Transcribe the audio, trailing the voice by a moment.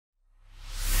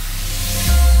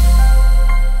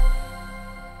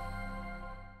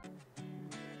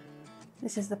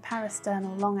This is the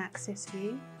parasternal long axis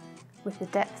view with the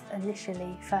depth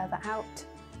initially further out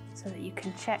so that you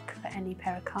can check for any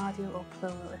pericardial or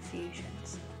pleural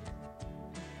effusions.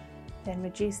 Then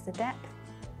reduce the depth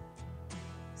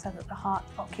so that the heart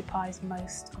occupies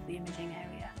most of the imaging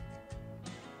area.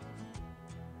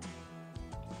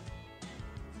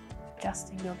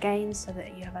 Adjusting your gain so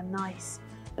that you have a nice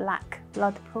black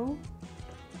blood pool.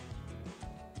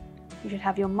 You should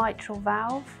have your mitral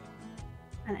valve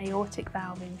and aortic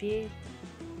valve in view,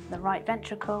 the right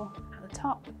ventricle at the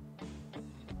top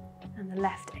and the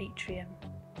left atrium,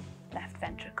 left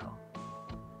ventricle.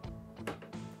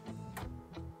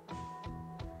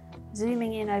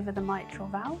 Zooming in over the mitral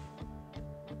valve,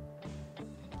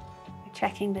 we're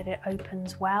checking that it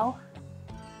opens well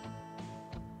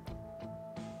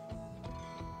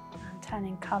and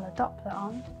turning colour Doppler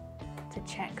on to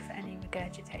check for any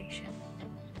regurgitation.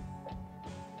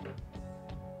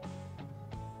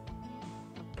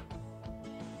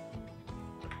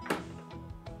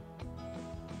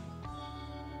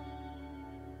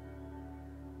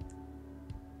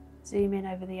 Zoom in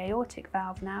over the aortic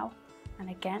valve now, and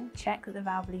again check that the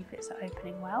valve leaflets are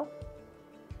opening well.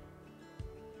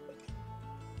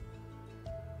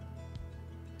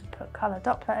 And put colour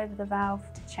Doppler over the valve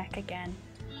to check again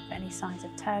for any signs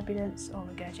of turbulence or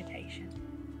regurgitation.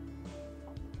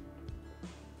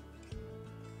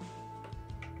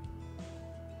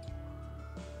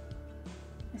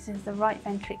 This is the right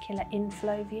ventricular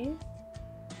inflow view,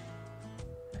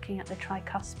 looking at the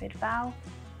tricuspid valve.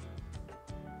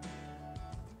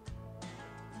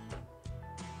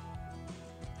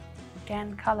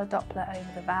 Again, colour Doppler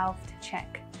over the valve to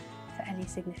check for any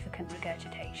significant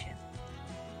regurgitation.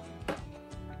 You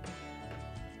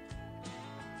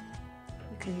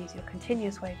can use your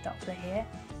continuous wave Doppler here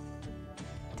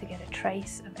to get a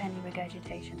trace of any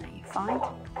regurgitation that you find.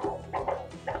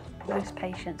 Most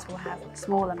patients will have a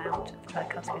small amount of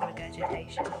tricuspid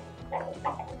regurgitation.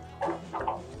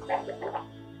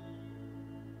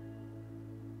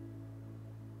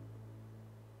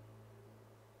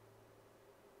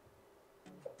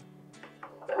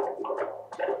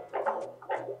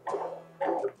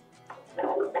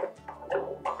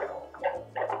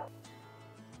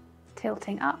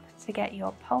 Tilting up to get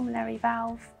your pulmonary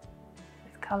valve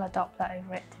with colour Doppler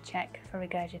over it to check for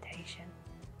regurgitation.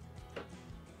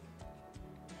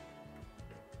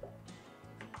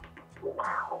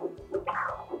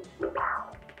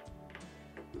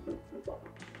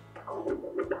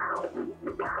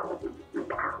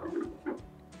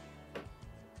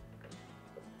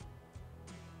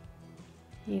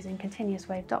 Using continuous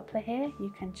wave Doppler here,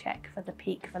 you can check for the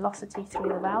peak velocity through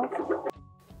the valve.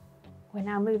 We're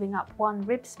now moving up one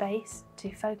rib space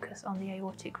to focus on the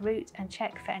aortic root and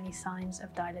check for any signs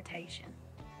of dilatation.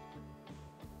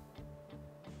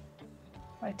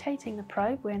 Rotating the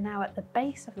probe, we're now at the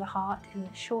base of the heart in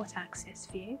the short axis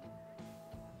view,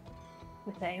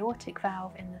 with the aortic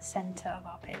valve in the centre of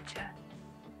our picture.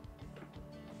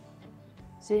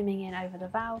 Zooming in over the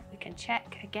valve, we can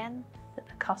check again that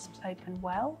the cusps open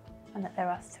well and that there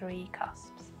are 3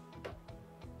 cusps.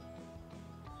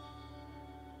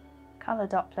 Colour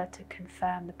Doppler to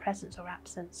confirm the presence or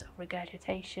absence of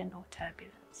regurgitation or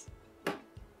turbulence. You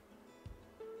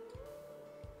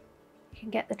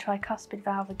can get the tricuspid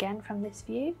valve again from this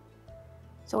view.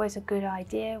 It's always a good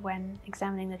idea when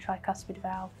examining the tricuspid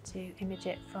valve to image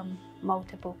it from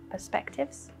multiple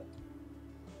perspectives.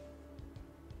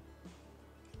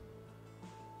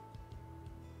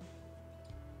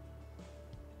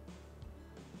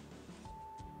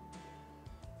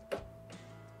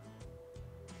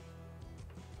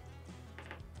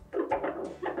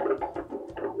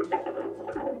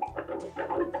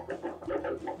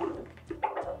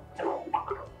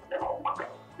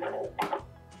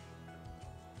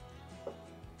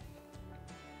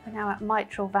 We're now at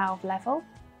mitral valve level.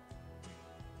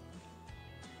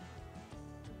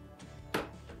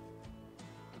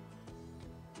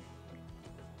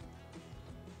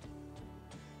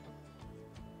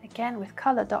 Again, with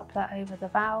colour Doppler over the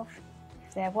valve,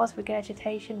 if there was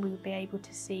regurgitation, we would be able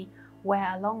to see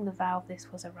where along the valve this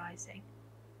was arising.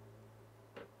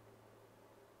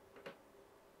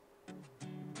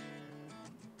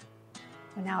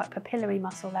 We're now at papillary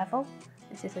muscle level.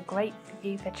 This is a great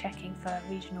view for checking for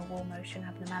regional wall motion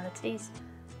abnormalities.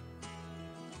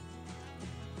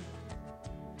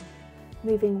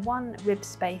 Moving one rib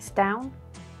space down,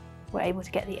 we're able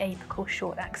to get the apical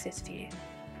short axis view.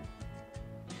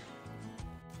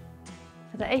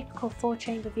 For the apical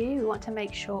 4-chamber view, we want to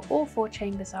make sure all 4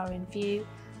 chambers are in view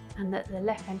and that the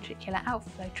left ventricular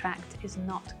outflow tract is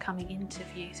not coming into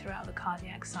view throughout the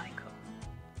cardiac cycle.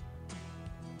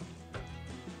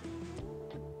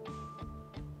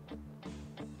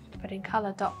 Putting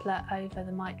colour Doppler over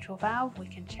the mitral valve, we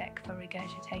can check for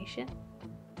regurgitation.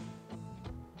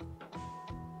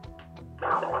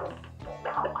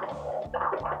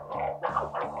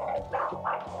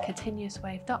 Continuous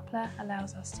wave Doppler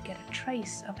allows us to get a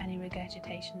trace of any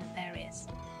regurgitation that there is.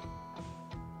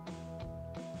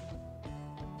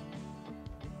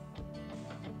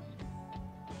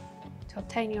 To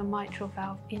obtain your mitral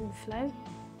valve inflow,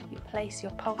 you place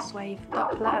your pulse wave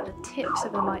Doppler at the tips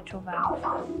of the mitral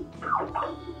valve.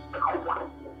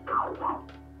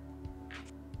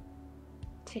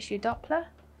 Tissue Doppler,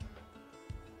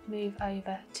 move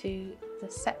over to the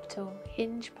septal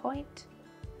hinge point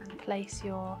and place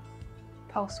your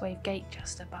pulse wave gate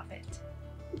just above it.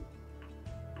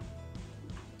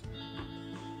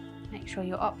 Make sure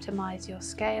you optimize your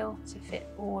scale to fit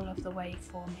all of the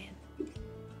waveform in.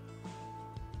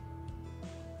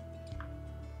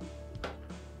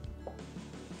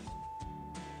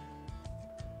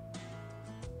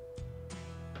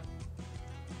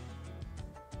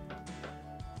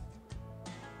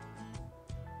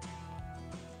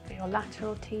 For your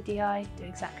lateral TDI, do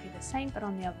exactly the same but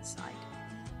on the other side.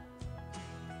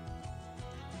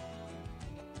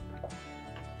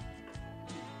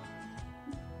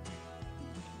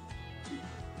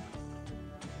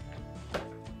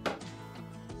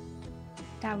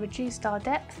 Now reduced our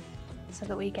depth so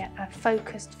that we get a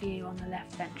focused view on the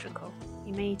left ventricle.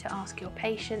 You may need to ask your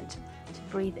patient to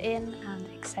breathe in and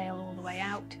exhale all the way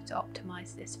out to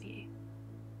optimize this view.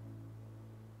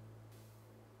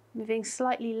 Moving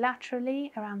slightly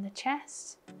laterally around the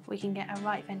chest, we can get a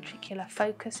right ventricular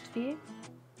focused view.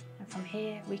 And from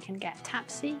here we can get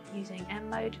TAPSE using M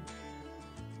mode.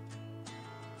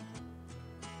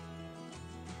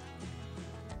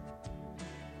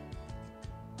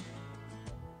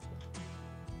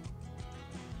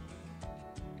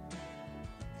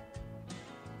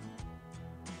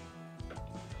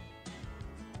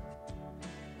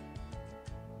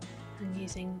 And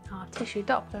using our tissue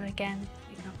Doppler again,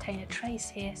 we can obtain a trace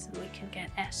here so that we can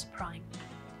get S prime.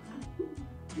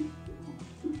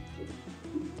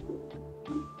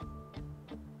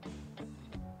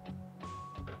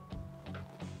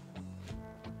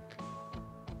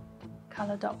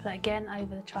 Colour Doppler again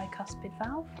over the tricuspid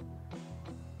valve.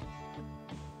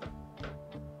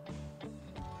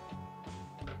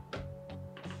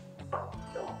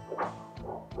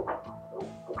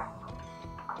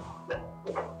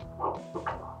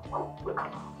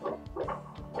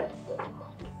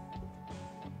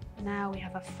 Now we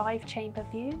have a 5-chamber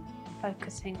view,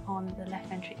 focusing on the left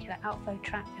ventricular outflow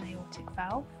tract and aortic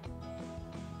valve.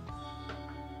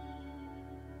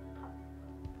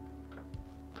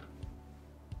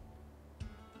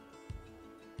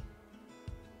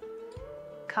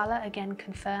 Colour again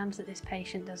confirms that this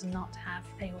patient does not have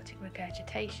aortic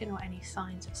regurgitation or any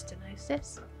signs of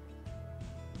stenosis.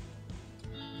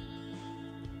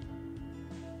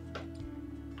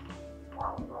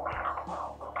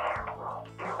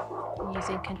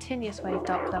 Using continuous wave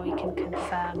Doppler, we can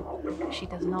confirm that she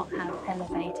does not have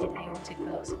elevated aortic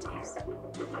velocities.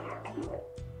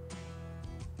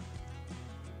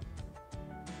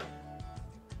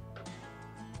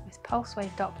 With pulse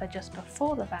wave Doppler just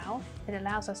before the valve, it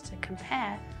allows us to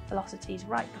compare velocities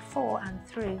right before and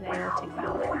through the aortic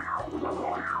valve.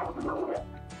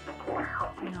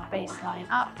 Bring our baseline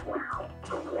up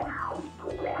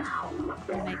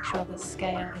and make sure the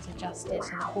scale is adjusted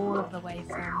so that all of the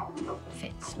waveform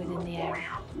fits within the area.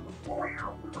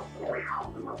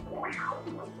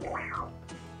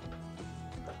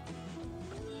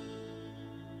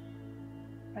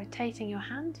 Rotating your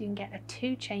hand, you can get a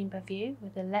 2-chamber view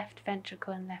with the left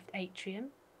ventricle and left atrium.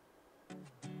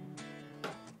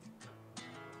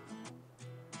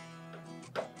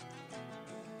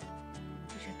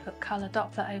 Put colour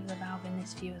Doppler over the valve in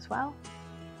this view as well.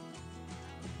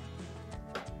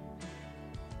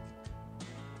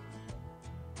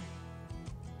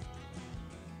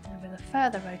 And with a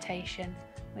further rotation,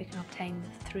 we can obtain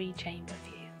the 3-chamber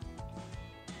view.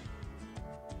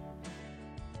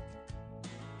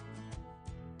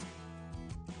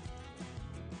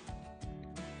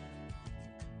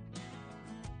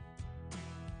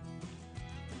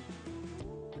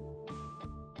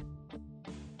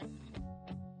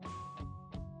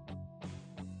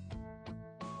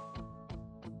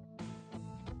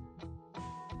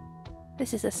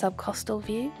 This is a subcostal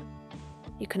view.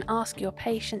 You can ask your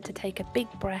patient to take a big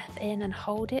breath in and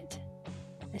hold it.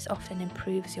 This often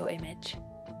improves your image.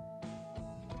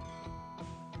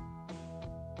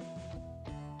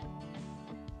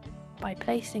 By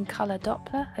placing colour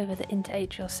Doppler over the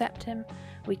interatrial septum,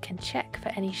 we can check for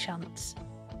any shunts.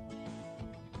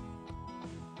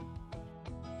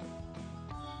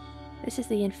 This is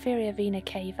the inferior vena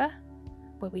cava,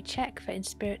 where we check for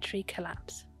inspiratory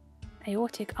collapse.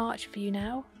 Aortic arch view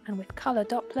now, and with colour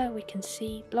Doppler we can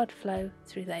see blood flow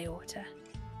through the aorta.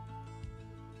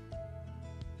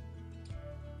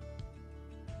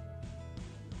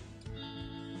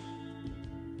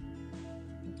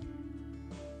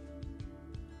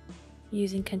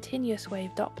 Using continuous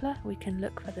wave Doppler we can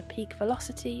look for the peak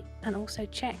velocity and also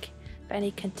check for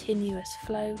any continuous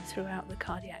flow throughout the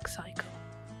cardiac cycle.